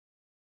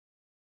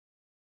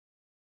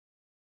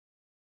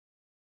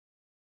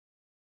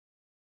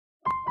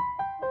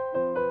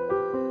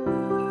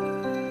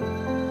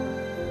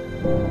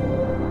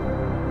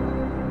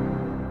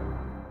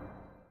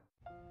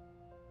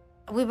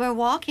We were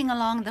walking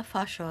along the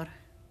Fashur,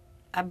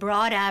 a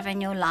broad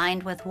avenue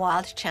lined with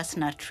wild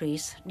chestnut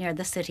trees near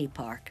the city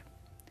park.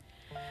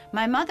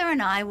 My mother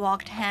and I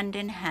walked hand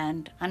in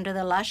hand under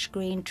the lush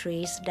green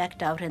trees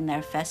decked out in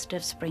their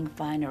festive spring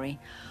finery,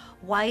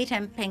 white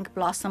and pink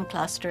blossom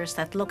clusters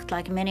that looked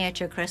like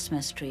miniature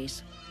Christmas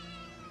trees.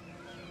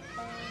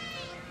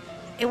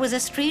 It was a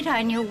street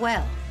I knew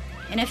well.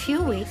 In a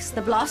few weeks,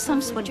 the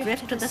blossoms would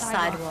drift to the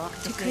sidewalk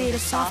to create a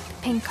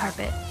soft pink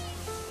carpet,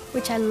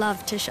 which I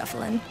loved to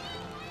shuffle in.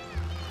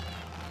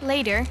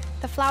 Later,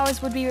 the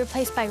flowers would be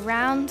replaced by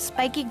round,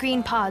 spiky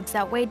green pods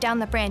that weighed down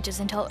the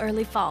branches until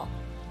early fall,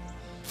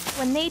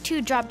 when they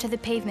too dropped to the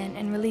pavement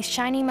and released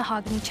shiny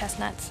mahogany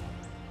chestnuts.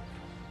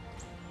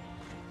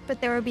 But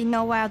there would be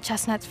no wild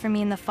chestnuts for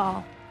me in the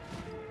fall.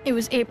 It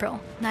was April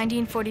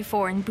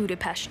 1944 in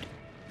Budapest.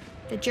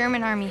 The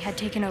German army had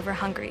taken over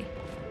Hungary.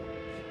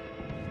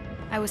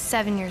 I was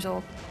 7 years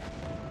old.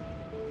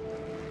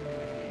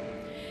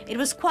 It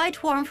was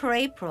quite warm for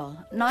April,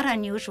 not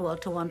unusual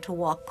to want to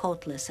walk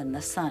coatless in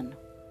the sun.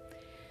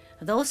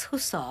 Those who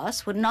saw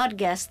us would not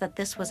guess that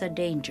this was a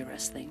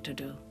dangerous thing to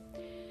do.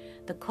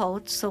 The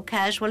coat, so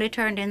casually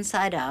turned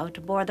inside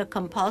out, bore the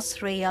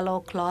compulsory yellow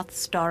cloth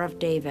Star of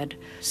David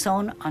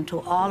sewn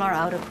onto all our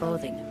outer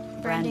clothing,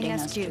 branding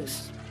us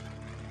Jews.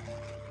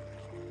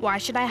 Why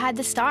should I hide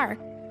the star?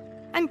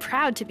 I'm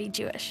proud to be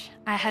Jewish,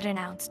 I had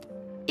announced,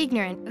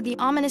 ignorant of the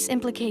ominous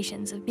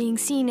implications of being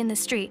seen in the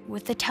street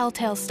with the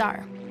telltale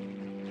star.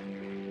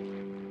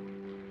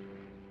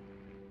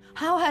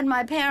 How had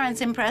my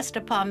parents impressed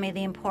upon me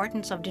the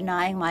importance of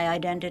denying my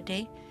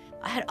identity?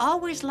 I had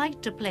always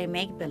liked to play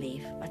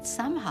make-believe, but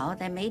somehow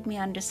they made me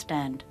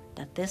understand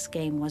that this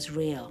game was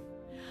real.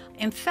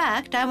 In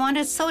fact, I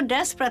wanted so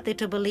desperately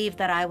to believe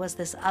that I was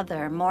this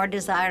other, more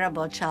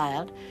desirable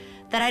child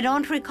that I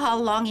don't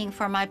recall longing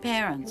for my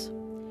parents.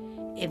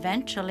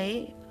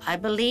 Eventually, I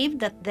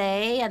believed that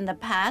they and the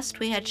past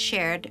we had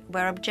shared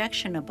were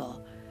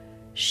objectionable,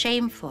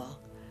 shameful,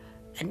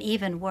 and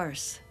even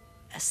worse,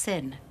 a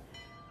sin.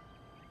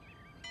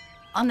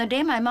 On the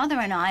day my mother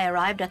and I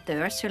arrived at the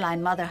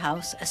Ursuline Mother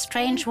House, a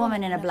strange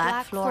woman in a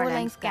black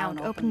floor-length gown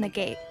opened the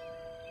gate.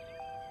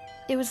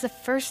 It was the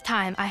first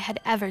time I had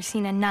ever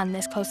seen a nun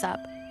this close up.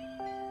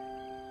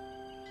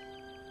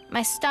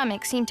 My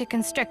stomach seemed to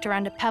constrict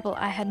around a pebble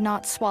I had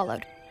not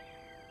swallowed.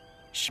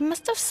 She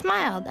must have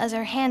smiled as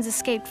her hands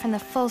escaped from the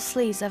full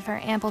sleeves of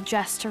her ample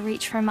dress to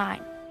reach for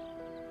mine.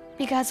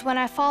 Because when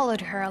I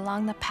followed her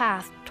along the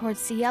path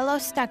towards the yellow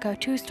stucco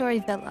two-story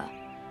villa,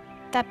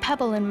 that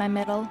pebble in my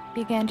middle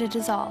began to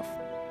dissolve.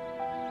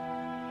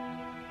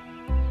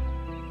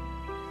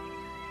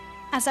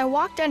 As I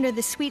walked under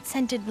the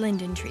sweet-scented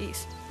linden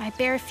trees, my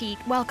bare feet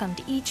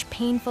welcomed each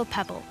painful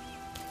pebble.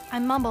 I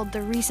mumbled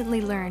the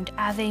recently learned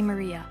Ave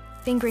Maria,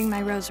 fingering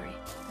my rosary,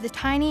 the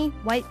tiny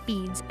white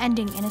beads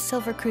ending in a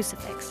silver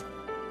crucifix.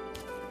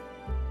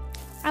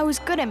 I was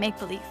good at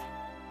make-believe,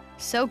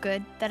 so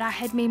good that I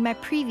had made my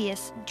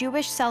previous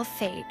Jewish self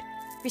fade,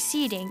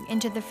 receding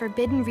into the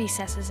forbidden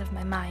recesses of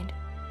my mind.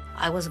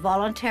 I was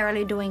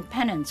voluntarily doing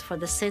penance for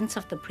the sins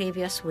of the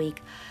previous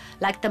week,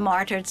 like the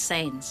martyred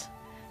saints.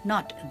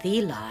 Not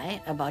the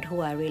lie about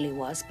who I really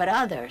was, but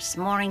others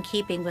more in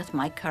keeping with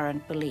my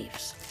current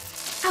beliefs.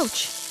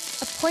 Ouch!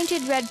 A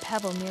pointed red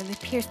pebble nearly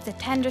pierced the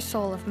tender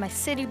sole of my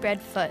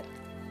city-bred foot.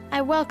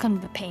 I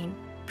welcomed the pain,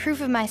 proof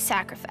of my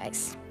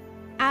sacrifice.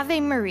 Ave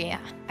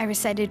Maria, I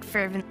recited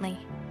fervently.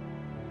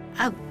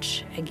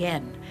 Ouch!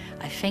 Again,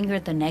 I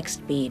fingered the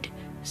next bead.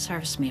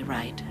 Serves me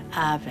right.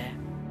 Ave.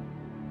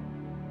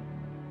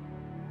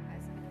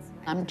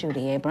 I'm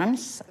Judy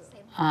Abrams.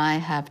 I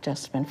have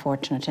just been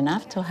fortunate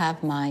enough to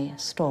have my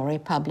story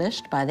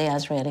published by the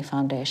Azrieli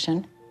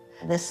Foundation.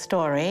 This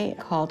story,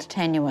 called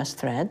Tenuous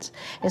Threads,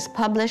 is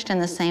published in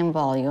the same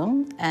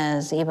volume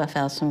as Eva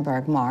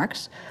Felsenberg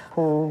Marx,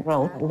 who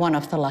wrote One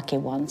of the Lucky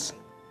Ones.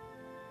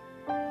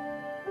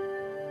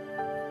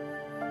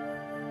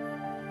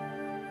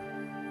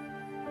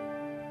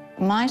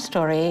 My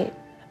story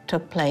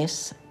took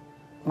place,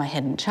 my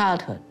hidden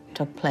childhood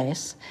took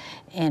place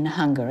in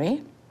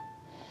Hungary,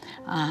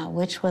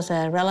 which was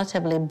a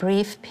relatively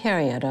brief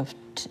period of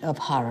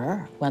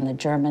horror when the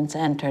Germans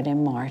entered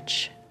in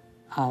March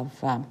of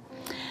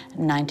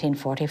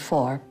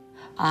 1944.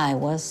 I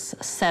was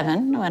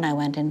 7 when I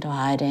went into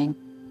hiding.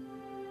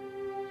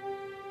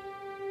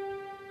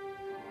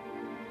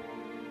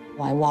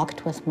 I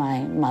walked with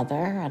my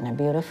mother on a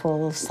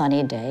beautiful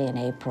sunny day in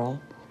April,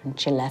 and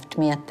she left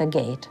me at the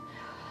gate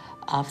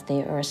of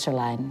the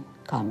Ursuline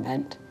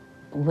convent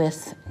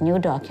with new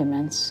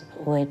documents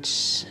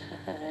which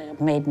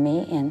made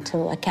me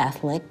into a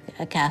Catholic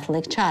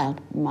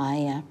child.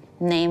 My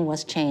name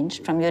was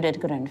changed from Judith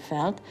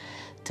Grunfeld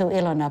to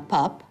Ilona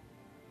Pop.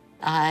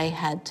 I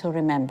had to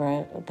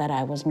remember that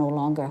I was no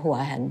longer who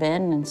I had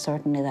been, and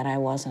certainly that I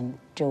wasn't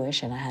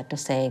Jewish, and I had to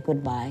say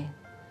goodbye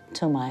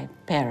to my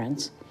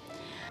parents.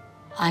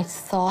 I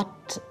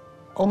thought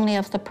only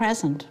of the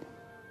present.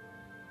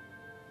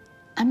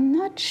 I'm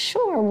not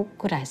sure,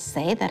 could I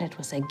say that it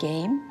was a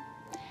game?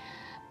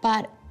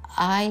 But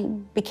I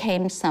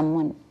became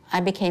someone I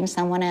became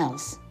someone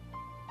else.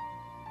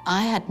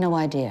 I had no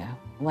idea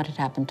what had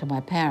happened to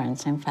my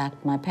parents. In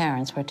fact, my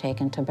parents were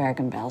taken to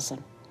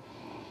Bergen-Belsen.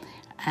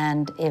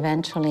 And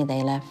eventually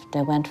they left.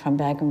 They went from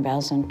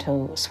Bergen-Belsen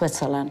to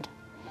Switzerland.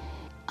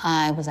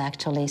 I was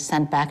actually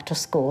sent back to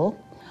school,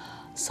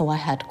 so I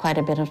had quite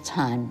a bit of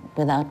time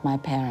without my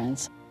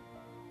parents.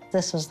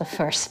 This was the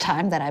first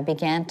time that I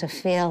began to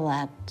feel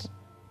that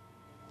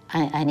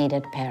I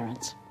needed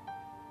parents.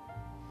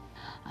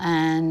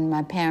 And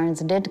my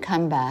parents did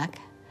come back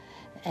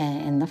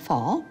in the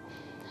fall,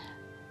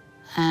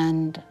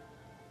 and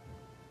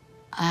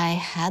I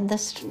had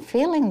this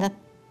feeling that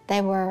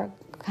they were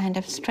kind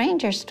of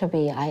strangers to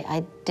me.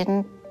 I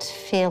didn't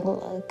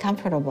feel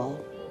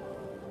comfortable.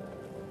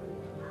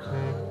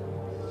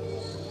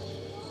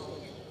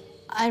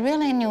 I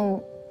really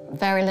knew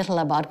very little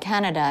about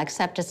Canada,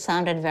 except it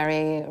sounded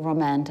very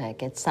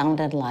romantic. It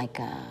sounded like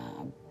a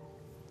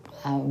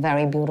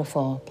very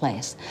beautiful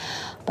place.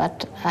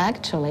 But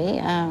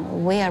actually,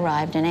 we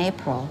arrived in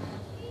April,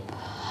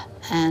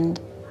 and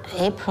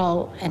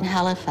April in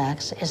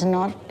Halifax is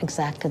not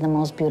exactly the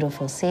most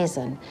beautiful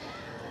season.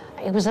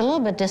 It was a little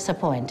bit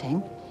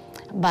disappointing,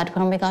 but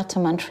when we got to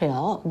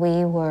Montreal,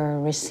 we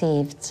were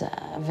received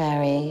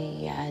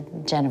very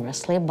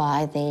generously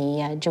by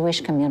the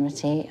Jewish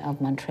community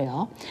of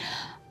Montreal,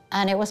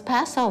 and it was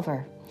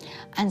Passover.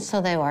 And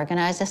so they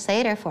organized a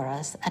Seder for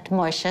us at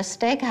Moshe's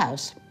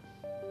Steakhouse.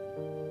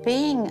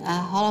 Being a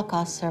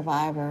Holocaust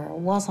survivor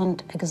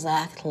wasn't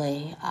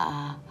exactly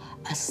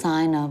a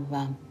sign of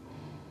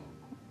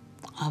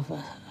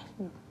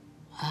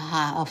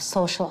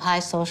high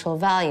social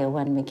value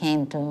when we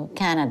came to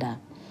Canada.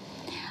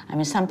 I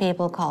mean, some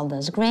people called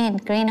us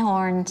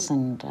greenhorns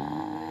and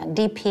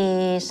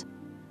DPs.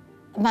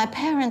 My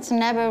parents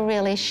never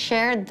really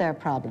shared their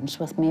problems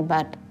with me,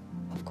 but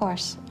of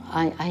course,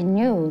 I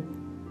knew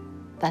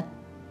that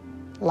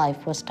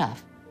life was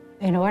tough.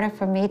 In order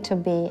for me to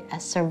be a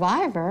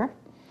survivor,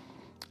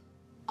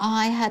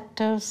 I had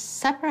to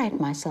separate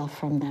myself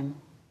from them.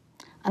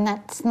 And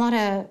that's not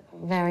a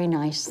very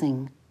nice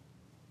thing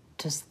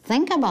to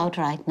think about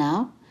right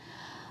now,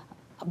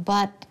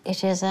 but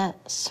it is a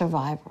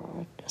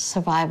survival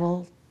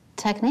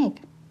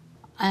technique.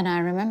 And I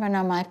remember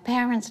now my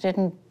parents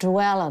didn't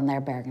dwell on their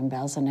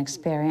Bergen-Belsen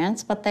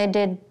experience, but they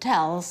did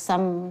tell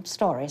some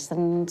stories.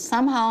 And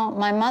somehow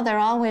my mother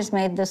always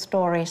made the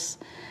stories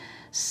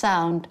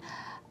sound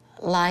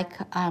like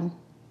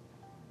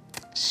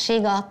she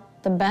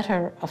got the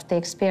better of the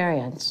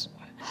experience.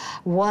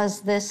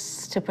 Was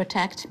this to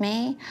protect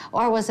me,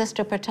 or was this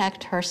to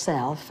protect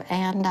herself?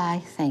 And I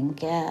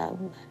think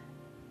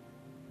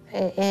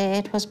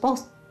it was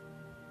both.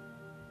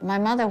 My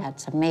mother had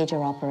some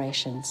major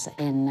operations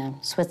in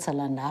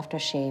Switzerland after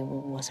she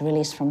was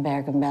released from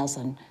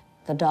Bergen-Belsen.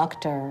 The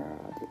doctor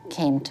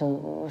came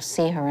to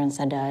see her and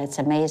said, it's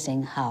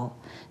amazing how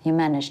you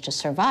managed to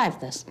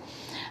survive this.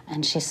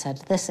 And she said,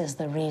 this is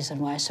the reason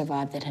why I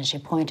survived it, and she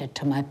pointed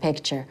to my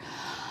picture.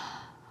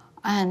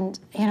 And,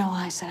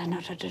 I said, I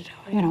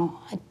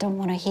don't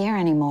want to hear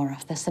any more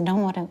of this. I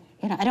don't want to,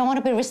 I don't want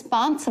to be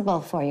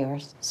responsible for your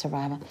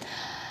survival.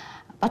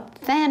 But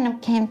then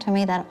it came to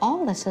me that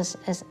all this is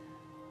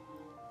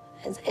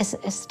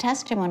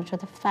testimony to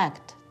the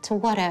fact, to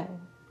what a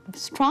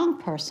strong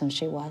person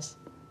she was,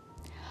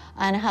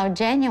 and how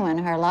genuine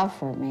her love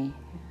for me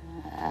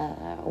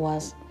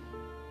was.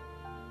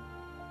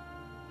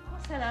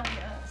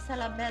 C'est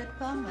la belle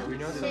pomme. We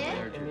know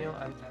that Emile,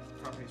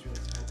 property's really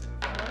expensive.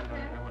 I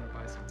want to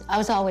buy some. I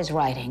was always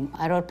writing.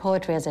 I wrote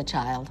poetry as a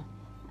child,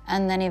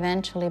 and then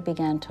eventually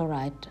began to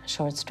write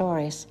short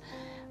stories.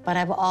 But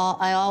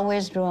I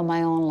always drew on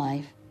my own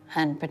life,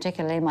 and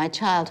particularly my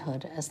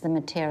childhood, as the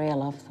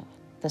material of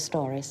the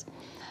stories.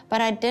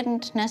 But I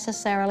didn't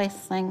necessarily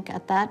think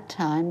at that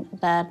time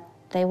that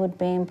they would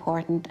be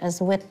important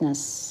as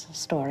witness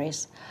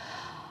stories.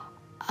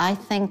 I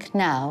think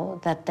now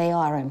that they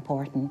are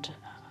important.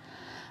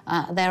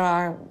 There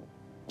are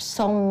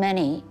so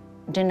many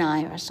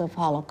deniers of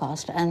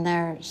Holocaust, and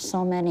there's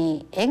so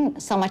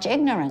much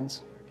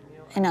ignorance.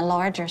 In a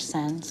larger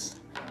sense,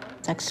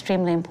 it's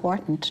extremely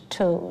important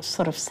to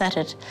sort of set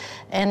it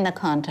in the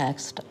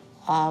context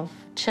of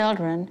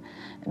children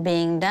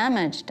being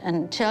damaged,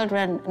 and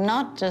children,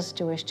 not just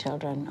Jewish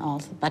children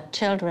also, but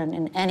children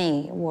in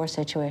any war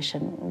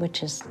situation,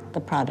 which is the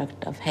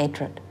product of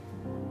hatred.